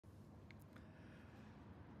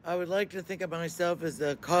I would like to think of myself as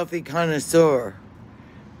a coffee connoisseur.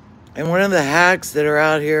 And one of the hacks that are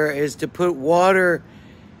out here is to put water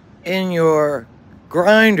in your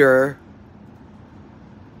grinder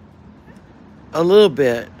a little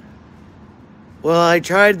bit. Well, I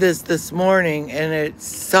tried this morning and it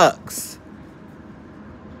sucks.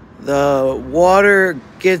 The water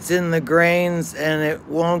gets in the grains and it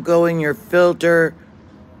won't go in your filter.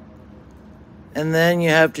 And then you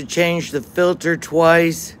have to change the filter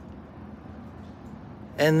twice.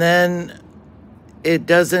 And then it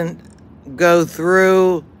doesn't go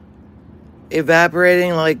through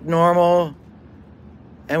evaporating like normal.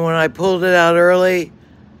 And when I pulled it out early,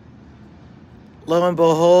 lo and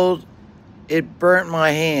behold, it burnt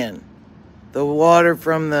my hand. The water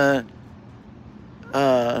from the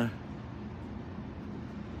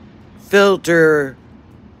filter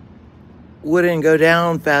wouldn't go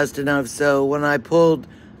down fast enough, so when I pulled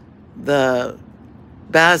the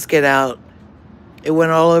basket out, it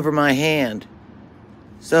went all over my hand.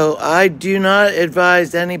 So I do not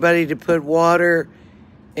advise anybody to put water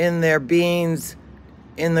in their beans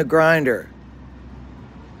in the grinder.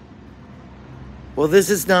 Well, this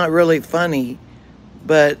is not really funny,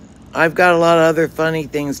 but I've got a lot of other funny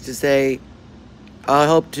things to say. I'll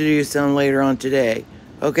hope to do some later on today.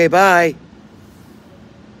 Okay, bye.